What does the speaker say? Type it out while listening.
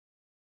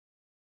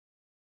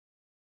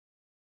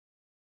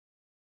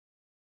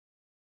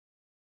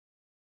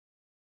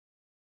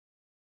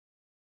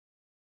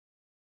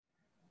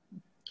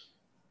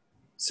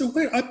So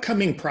what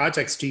upcoming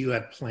projects do you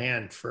have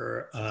planned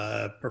for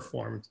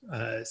performed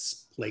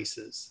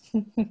places?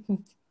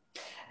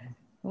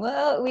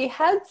 Well, we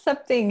had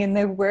something in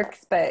the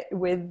works, but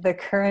with the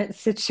current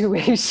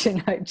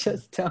situation,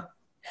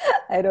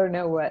 I don't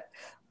know what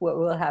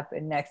will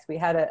happen next. We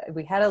had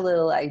a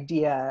little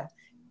idea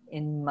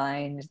in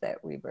mind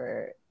that we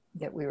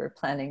were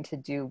planning to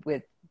do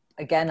with,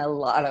 again, a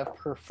lot of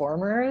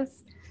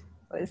performers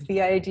was the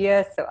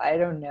idea. So I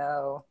don't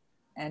know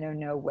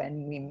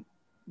when we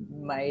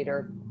might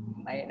or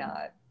might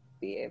not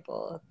be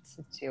able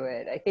to do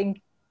it. I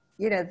think,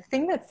 the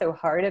thing that's so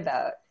hard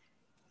about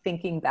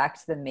thinking back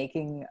to the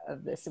making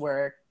of this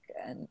work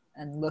and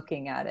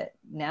looking at it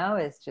now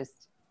is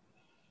just,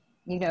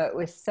 it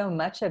was so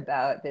much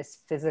about this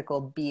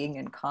physical being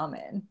in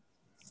common,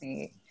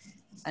 right?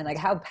 And like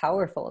how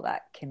powerful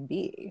that can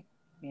be,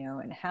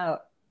 and how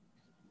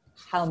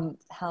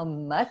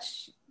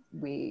much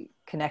we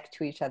connect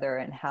to each other,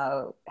 and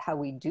how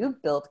we do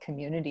build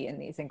community in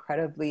these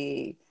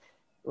incredibly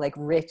like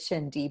rich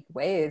and deep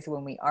ways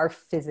when we are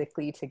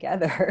physically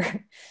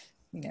together.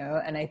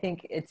 And I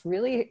think it's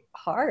really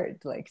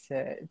hard like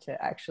to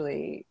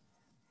actually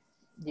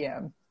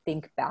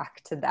think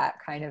back to that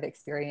kind of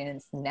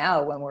experience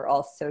now when we're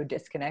all so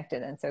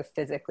disconnected and so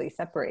physically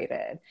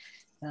separated.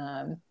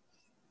 And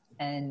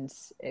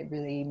it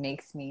really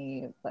makes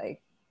me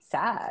like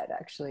sad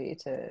actually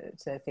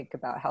to think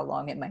about how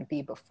long it might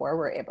be before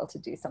we're able to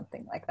do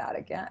something like that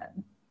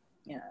again.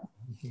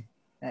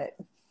 But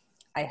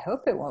I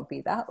hope it won't be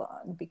that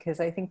long,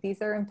 because I think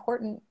these are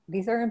important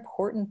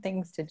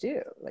things to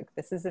do. Like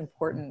this is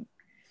important.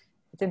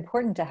 It's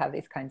important to have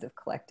these kinds of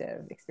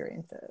collective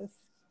experiences.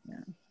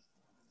 Yeah.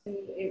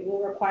 It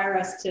will require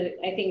us to,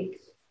 I think,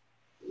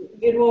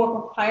 it will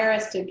require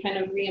us to kind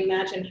of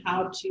reimagine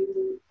how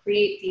to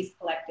create these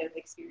collective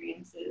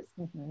experiences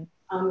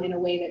in a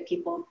way that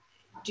people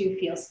do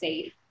feel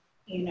safe,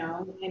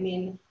 I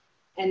mean,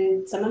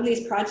 and some of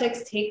these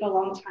projects take a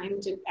long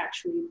time to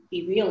actually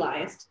be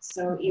realized.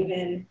 So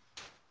even,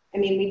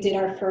 we did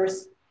our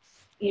first,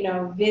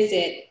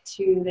 visit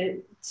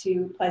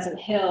to Pleasant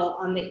Hill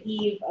on the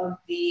eve of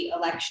the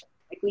election.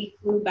 Like we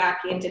flew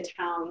back into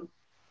town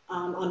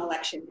on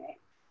election day.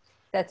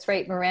 That's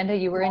right, Miranda,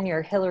 you were in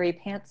your Hillary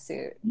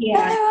pantsuit.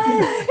 Yeah.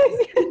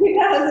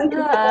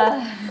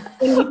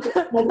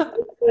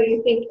 So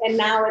you think, and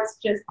now it's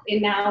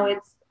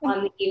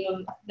on the eve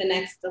of the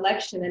next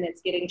election, and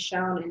it's getting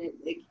shown in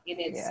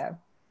its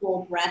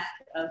full breadth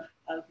of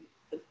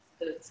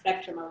the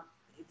spectrum of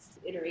its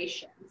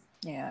iterations.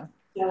 Yeah.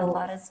 So a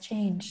lot has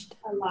changed.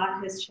 A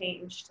lot has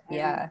changed.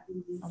 Yeah.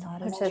 A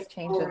lot has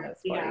changed in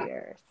those 4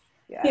 years.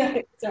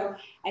 Yeah. So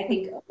I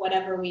think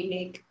whatever we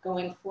make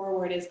going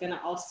forward is going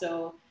to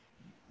also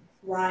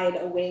ride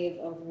a wave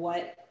of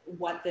what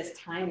this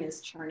time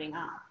is churning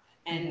up.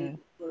 And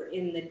we're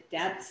in the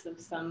depths of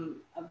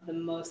some of the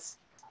most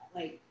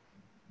like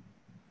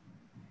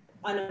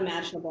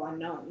unimaginable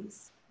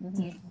unknowns.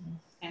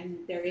 And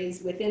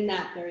within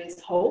that there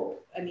is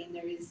hope. I mean,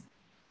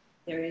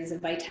 there is a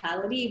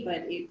vitality,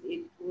 but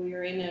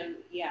we're in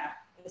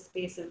a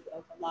space of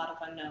a lot of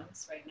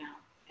unknowns right now.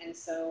 And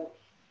so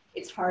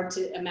it's hard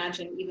to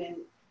imagine even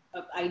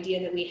an idea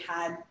that we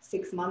had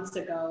 6 months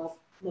ago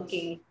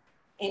looking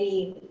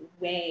any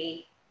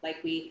way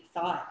like we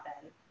thought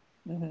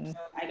then. So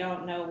I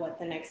don't know what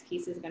the next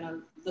piece is going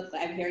to look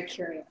like. I'm very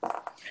curious.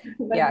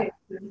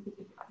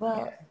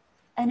 Well,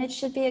 and it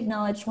should be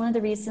acknowledged, one of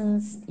the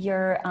reasons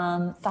your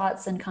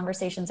thoughts and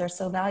conversations are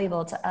so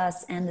valuable to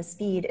us and the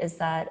Speed is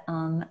that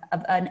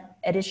an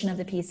edition of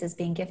the piece is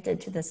being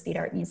gifted to the Speed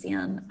Art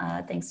Museum,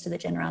 thanks to the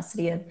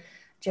generosity of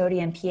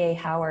Jody and P.A.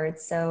 Howard.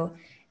 So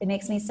it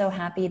makes me so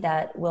happy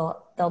that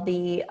there'll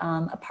be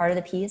a part of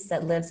the piece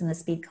that lives in the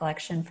Speed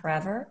collection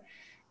forever.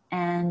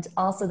 And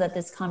also that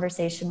this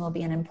conversation will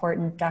be an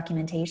important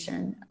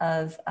documentation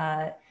of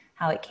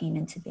how it came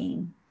into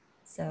being.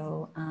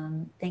 So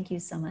thank you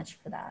so much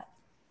for that.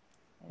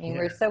 I mean,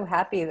 we're so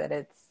happy that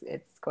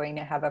it's going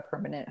to have a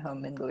permanent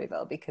home in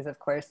Louisville, because of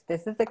course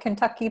this is a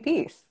Kentucky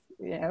piece.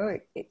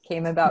 It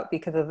came about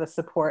because of the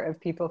support of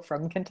people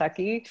from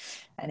Kentucky,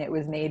 and it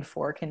was made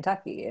for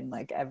Kentucky in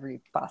like every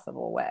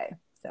possible way.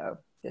 So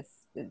it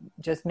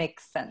just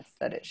makes sense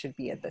that it should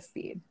be at the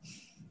Speed.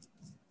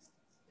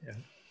 Yeah.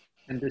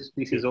 And this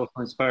piece is also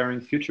inspiring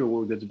future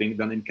work that's being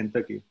done in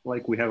Kentucky.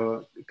 Like we have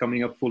a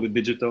coming up fully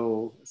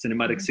digital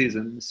cinematic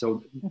season.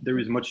 So there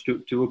is much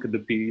to look at the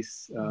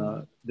piece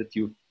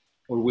that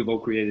we've all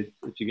created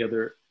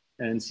together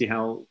and see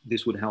how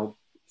this would help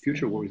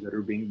future works that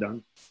are being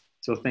done.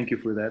 So thank you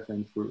for that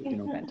and for,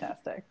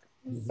 Fantastic.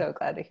 So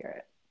glad to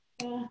hear it.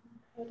 Yeah.